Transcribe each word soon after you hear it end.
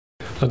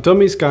A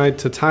Dummy's Guide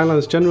to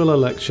Thailand's General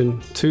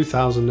Election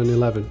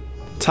 2011.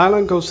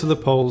 Thailand goes to the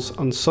polls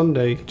on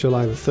Sunday,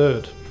 July the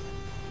 3rd.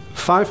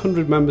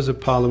 500 members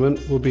of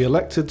parliament will be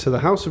elected to the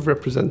House of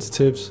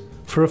Representatives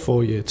for a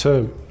 4-year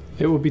term.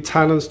 It will be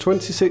Thailand's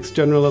 26th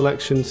general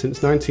election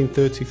since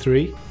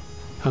 1933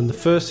 and the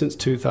first since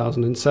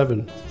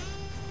 2007.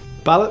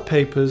 Ballot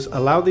papers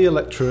allow the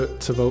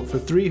electorate to vote for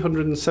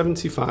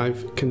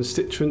 375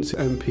 constituency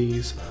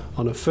MPs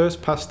on a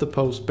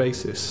first-past-the-post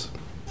basis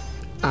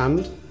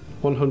and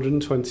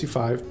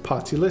 125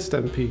 party list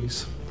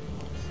MPs.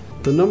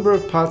 The number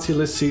of party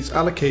list seats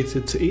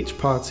allocated to each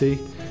party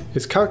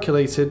is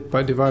calculated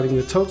by dividing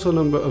the total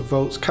number of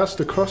votes cast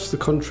across the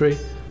country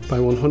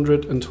by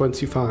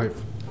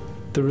 125.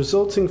 The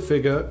resulting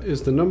figure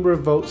is the number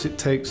of votes it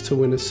takes to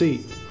win a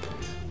seat,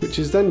 which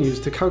is then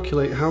used to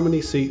calculate how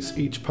many seats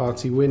each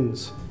party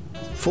wins.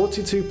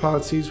 42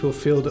 parties will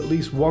field at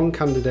least one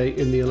candidate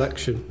in the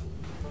election.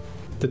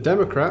 The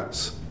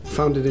Democrats,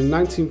 founded in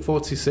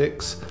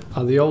 1946,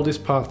 are the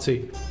oldest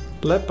party.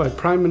 Led by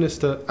Prime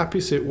Minister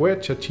Apisit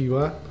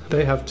Wetchachiwa,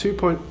 they have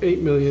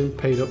 2.8 million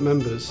paid-up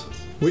members,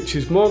 which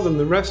is more than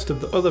the rest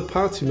of the other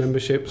party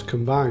memberships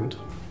combined.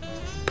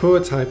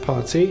 Pheu Thai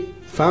Party,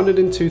 founded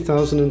in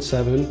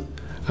 2007,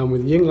 and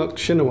with Yingluck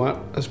Shinawatra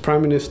as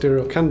Prime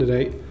Ministerial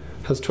candidate,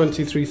 has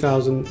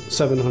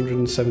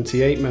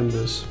 23,778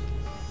 members.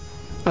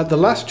 At the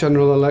last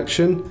general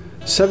election,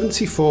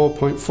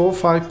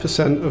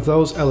 74.45% of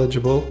those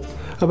eligible,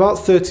 about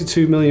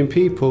 32 million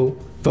people,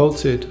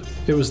 voted.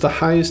 It was the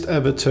highest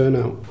ever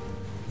turnout.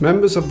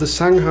 Members of the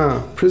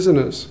Sangha,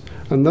 prisoners,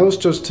 and those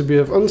judged to be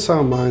of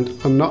unsound mind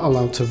are not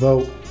allowed to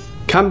vote.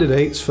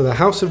 Candidates for the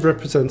House of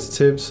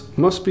Representatives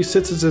must be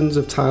citizens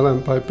of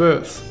Thailand by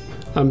birth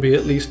and be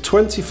at least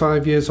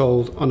 25 years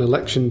old on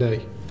election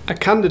day. A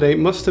candidate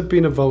must have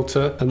been a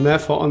voter and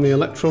therefore on the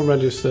electoral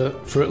register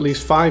for at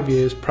least 5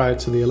 years prior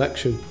to the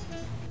election.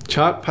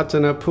 Chart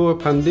Patana Pheu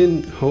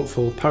Pandin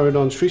hopeful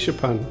Paradon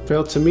Srishapan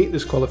failed to meet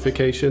this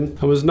qualification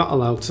and was not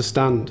allowed to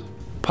stand.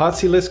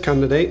 Party list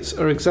candidates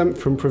are exempt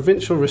from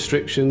provincial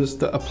restrictions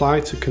that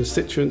apply to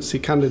constituency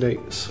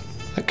candidates.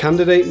 A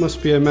candidate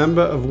must be a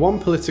member of one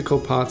political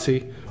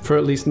party for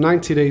at least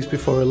 90 days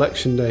before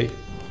election day.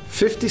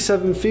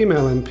 57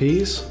 female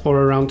MPs,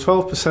 or around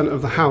 12%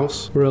 of the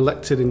House, were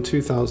elected in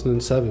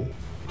 2007.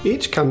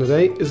 Each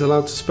candidate is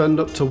allowed to spend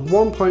up to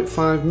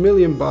 1.5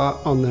 million baht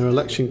on their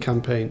election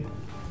campaign.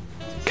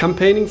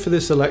 Campaigning for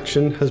this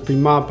election has been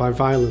marred by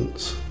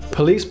violence.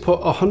 Police put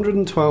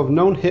 112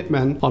 known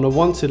hitmen on a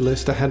wanted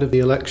list ahead of the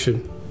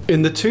election.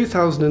 In the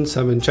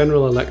 2007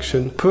 general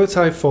election, Pheu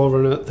Thai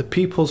forerunner the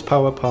People's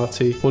Power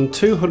Party won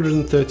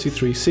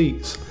 233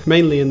 seats,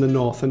 mainly in the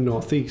north and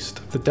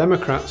northeast. The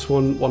Democrats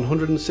won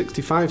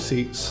 165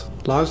 seats,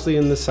 largely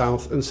in the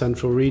south and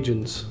central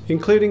regions,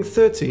 including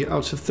 30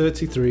 out of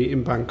 33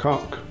 in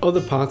Bangkok.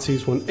 Other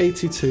parties won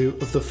 82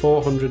 of the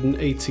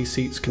 480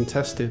 seats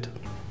contested.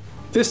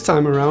 This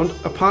time around,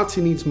 a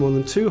party needs more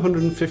than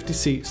 250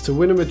 seats to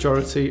win a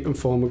majority and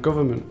form a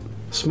government.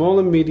 Small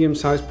and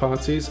medium-sized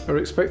parties are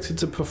expected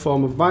to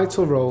perform a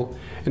vital role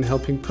in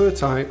helping Pheu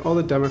Thai or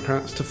the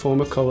Democrats to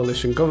form a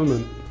coalition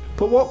government.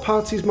 But what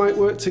parties might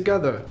work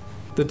together?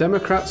 The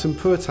Democrats and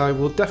Pheu Thai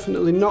will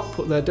definitely not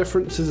put their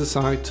differences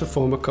aside to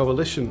form a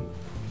coalition.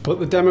 But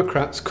the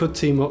Democrats could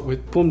team up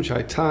with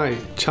Bumchai Thai,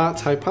 Chart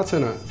Thai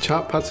Patana,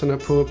 Chart Patana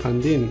Pheu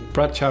Pandin,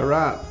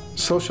 Pracharat,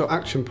 Social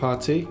Action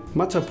Party,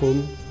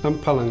 Matapum and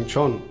Palang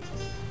Chon.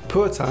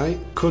 Pheu Thai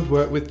could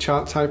work with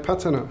Chart Thai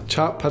Patana,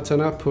 Chart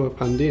Patana Pheu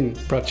Pandin,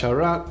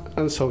 Pracharat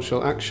and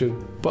Social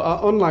Action, but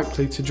are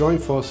unlikely to join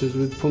forces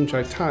with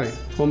Bumchai Thai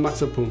or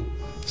Matapum.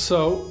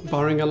 So,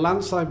 barring a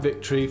landslide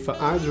victory for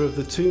either of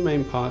the two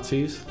main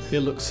parties,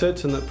 it looks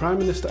certain that Prime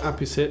Minister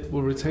Apisit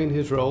will retain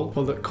his role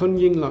or that Khun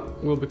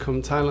Yingluck will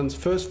become Thailand's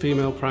first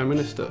female Prime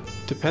Minister,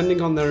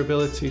 depending on their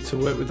ability to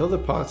work with other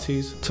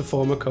parties to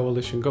form a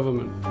coalition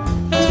government.